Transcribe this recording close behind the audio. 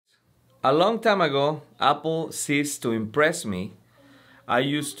A long time ago, Apple ceased to impress me. I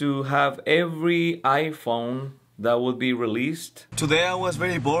used to have every iPhone that would be released. Today I was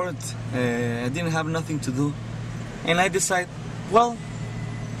very bored. I didn't have nothing to do. And I decided, well,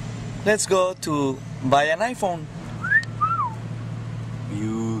 let's go to buy an iPhone.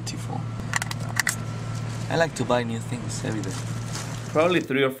 Beautiful. I like to buy new things every day. Probably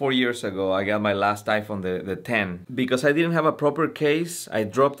 3 or 4 years ago, I got my last iPhone, the 10. Because I didn't have a proper case, I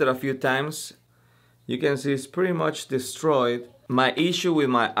dropped it a few times. You can see it's pretty much destroyed. My issue with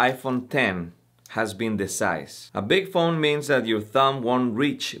my iPhone 10 has been the size. A big phone means that your thumb won't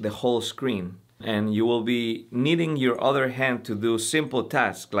reach the whole screen. And you will be needing your other hand to do simple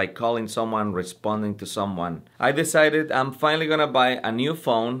tasks like calling someone, responding to someone. I decided I'm finally gonna buy a new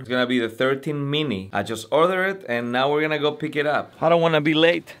phone. It's gonna be the 13 mini. I just ordered it and now we're gonna go pick it up. I don't wanna be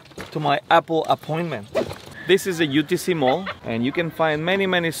late to my Apple appointment. This is a UTC mall and you can find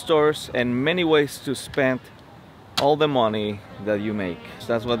many stores and many ways to spend all the money that you make.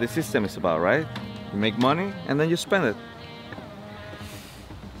 So that's what the system is about, right? You make money and then you spend it.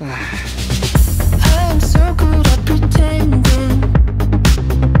 I'm so good at pretending.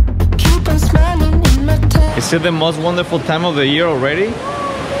 Keep on smiling in my time. Is it the most wonderful time of the year already? Yep.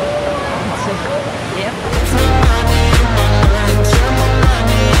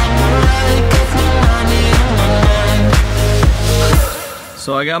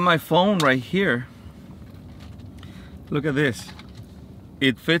 So I got my phone right here. Look at this.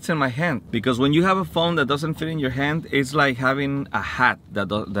 It fits in my hand. Because when you have a phone that doesn't fit in your hand, it's like having a hat that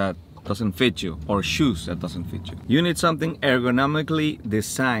doesn't fit you, or shoes that doesn't fit you. You need something ergonomically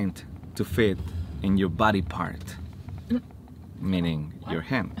designed to fit in your body part, meaning your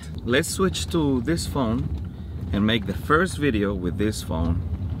hand. Let's switch to this phone and make the first video with this phone.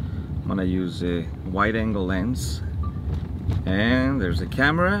 I'm gonna use a wide angle lens, and there's a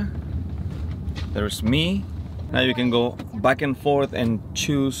camera, there's me. Now you can go back and forth and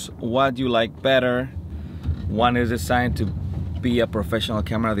choose what you like better. One is designed to be a professional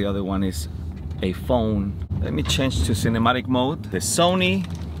camera, the other one is a phone. Let me change to cinematic mode. The Sony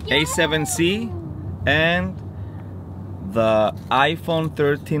A7C and the iPhone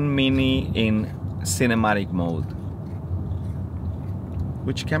 13 mini in cinematic mode.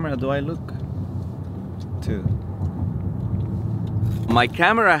 Which camera do I look to? My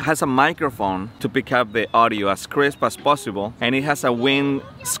camera has a microphone to pick up the audio as crisp as possible, and it has a wind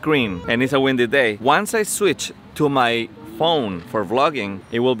screen, and it's a windy day. Once I switch to my phone for vlogging,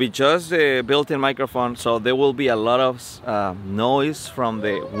 it will be just the built-in microphone, so there will be a lot of noise from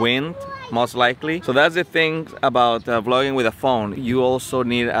the wind, most likely. So that's the thing about vlogging with a phone. You also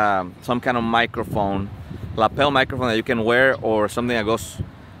need some kind of microphone, lapel microphone that you can wear, or something that goes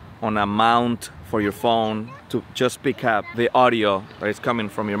on a mount for your phone to just pick up the audio that is coming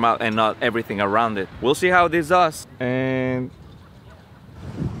from your mouth and not everything around it. We'll see how this does. And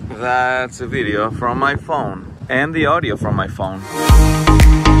that's a video from my phone and the audio from my phone.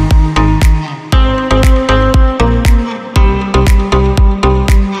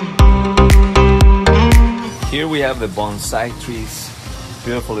 Here we have the bonsai trees,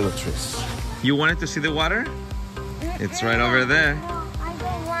 beautiful little trees. You wanted to see the water? It's right over there. No, I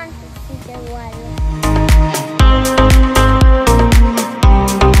don't want to see the water.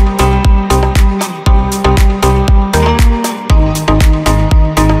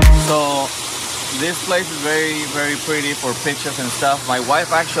 This place is very pretty for pictures and stuff. My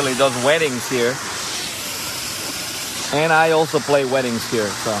wife actually does weddings here. And I also play weddings here.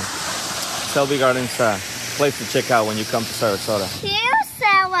 So Selby Gardens place to check out when you come to Sarasota. Here's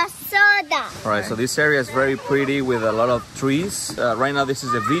Sarasota. Alright, so this area is very pretty with a lot of trees. Right now this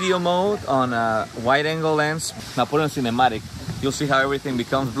is a video mode on a wide angle lens. Now put on cinematic. You'll see how everything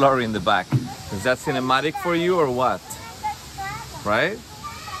becomes blurry in the back. Is that cinematic for you or what? Right?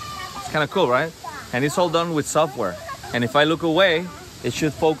 It's kind of cool, right? And it's all done with software. And if I look away, it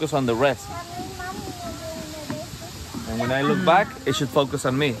should focus on the rest. And when I look back, it should focus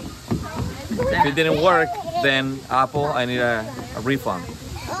on me. If it didn't work, then Apple, I need a refund.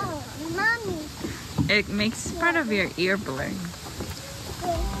 Oh, mommy. It makes part of your ear blurry.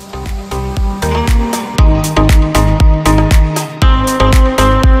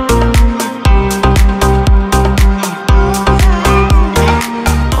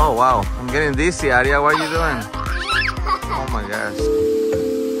 Getting dizzy, Aria. What are you doing? Oh my gosh.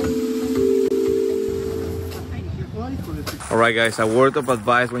 Alright guys, a word of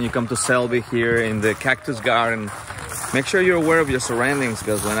advice when you come to Selby here in the Cactus Garden. Make sure you're aware of your surroundings,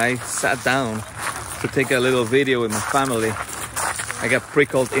 because when I sat down to take a little video with my family, I got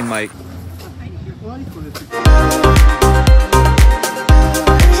prickled in my...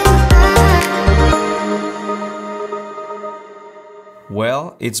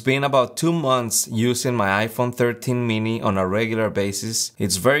 Well, it's been about 2 months using my iPhone 13 mini on a regular basis.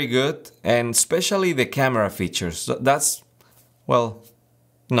 It's very good, and especially the camera features.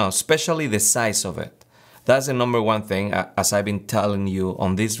 Especially the size of it. That's the number one thing, as I've been telling you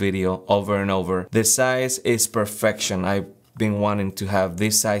on this video over and over. The size is perfection. I've been wanting to have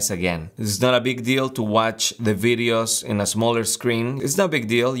this size again. It's not a big deal to watch the videos in a smaller screen. It's not a big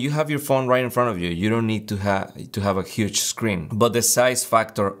deal. You have your phone right in front of you. You don't need to have a huge screen. But the size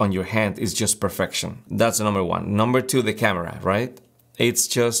factor on your hand is just perfection. That's the number one. Number two, the camera, right? It's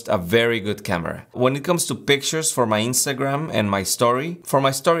just a very good camera. When it comes to pictures for my Instagram and my story, for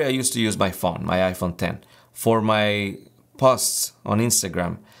my story I used to use my phone, my iPhone 10. For my posts on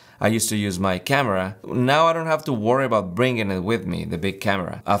Instagram, I used to use my camera. Now I don't have to worry about bringing it with me, the big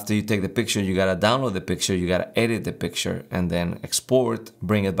camera. After you take the picture, you gotta download the picture, you gotta edit the picture, and then export,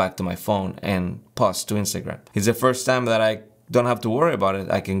 bring it back to my phone, and post to Instagram. It's the first time that I don't have to worry about it.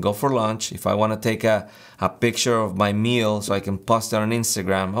 I can go for lunch. If I want to take a picture of my meal so I can post it on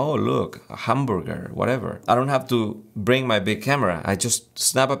Instagram, oh look, a hamburger, whatever. I don't have to bring my big camera. I just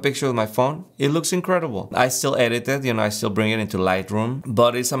snap a picture with my phone. It looks incredible. I still edit it, I still bring it into Lightroom,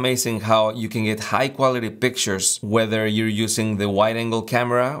 but it's amazing how you can get high quality pictures whether you're using the wide angle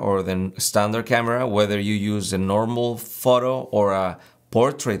camera or the standard camera, whether you use a normal photo or a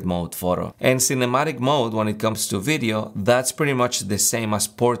portrait mode photo. And cinematic mode, when it comes to video, that's pretty much the same as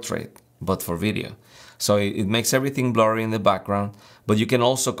portrait, but for video. So it makes everything blurry in the background, but you can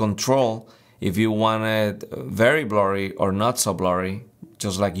also control if you want it very blurry or not so blurry,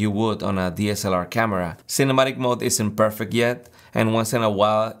 just like you would on a DSLR camera. Cinematic mode isn't perfect yet, and once in a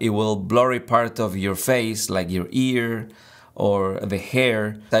while it will blurry part of your face, like your ear or the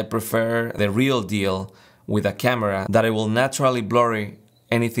hair. I prefer the real deal with a camera that it will naturally blurry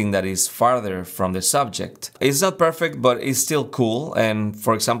anything that is farther from the subject. It's not perfect, but it's still cool, and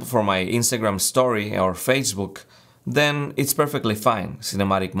for example for my Instagram story or Facebook, then it's perfectly fine,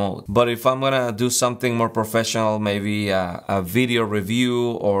 cinematic mode. But if I'm gonna do something more professional, maybe a video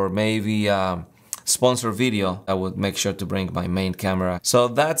review or maybe a sponsor video, I would make sure to bring my main camera. So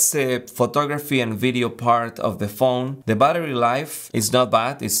that's the photography and video part of the phone. The battery life is not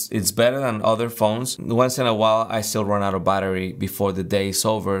bad. It's better than other phones. Once in a while I still run out of battery before the day is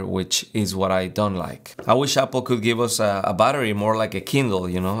over, which is what I don't like. I wish Apple could give us a battery more like a Kindle,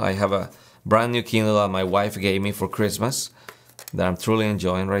 I have a brand new Kindle that my wife gave me for Christmas that I'm truly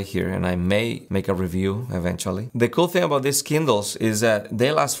enjoying right here, and I may make a review eventually. The cool thing about these Kindles is that they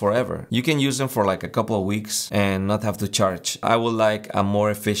last forever. You can use them for like a couple of weeks and not have to charge. I would like a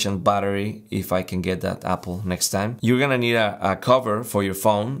more efficient battery if I can get that Apple next time. You're gonna need a cover for your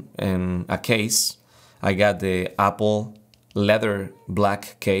phone and a case. I got the Apple leather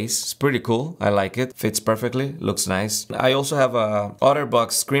black case. It's pretty cool. I like it. Fits perfectly. Looks nice. I also have a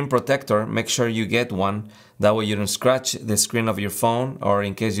OtterBox screen protector. Make sure you get one. That way you don't scratch the screen of your phone, or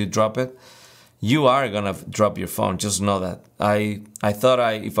in case you drop it. You are gonna drop your phone. Just know that. I thought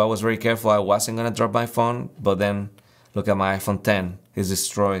if I was very careful, I wasn't gonna drop my phone, but then look at my iPhone 10. It's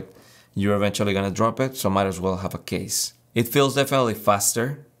destroyed. You're eventually gonna drop it, so might as well have a case. It feels definitely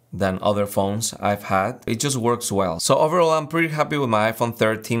faster than other phones I've had. It just works well. So overall, I'm pretty happy with my iPhone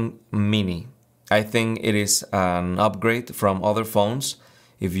 13 mini. I think it is an upgrade from other phones.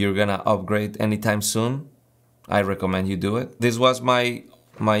 If you're gonna upgrade anytime soon, I recommend you do it. This was my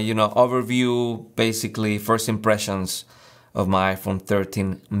overview, basically first impressions of my iPhone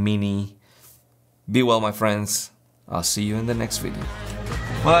 13 mini. Be well, my friends. I'll see you in the next video.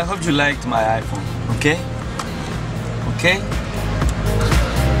 Well, I hope you liked my iPhone, okay? Okay?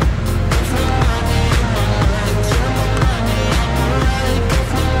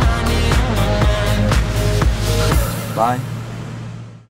 Bye.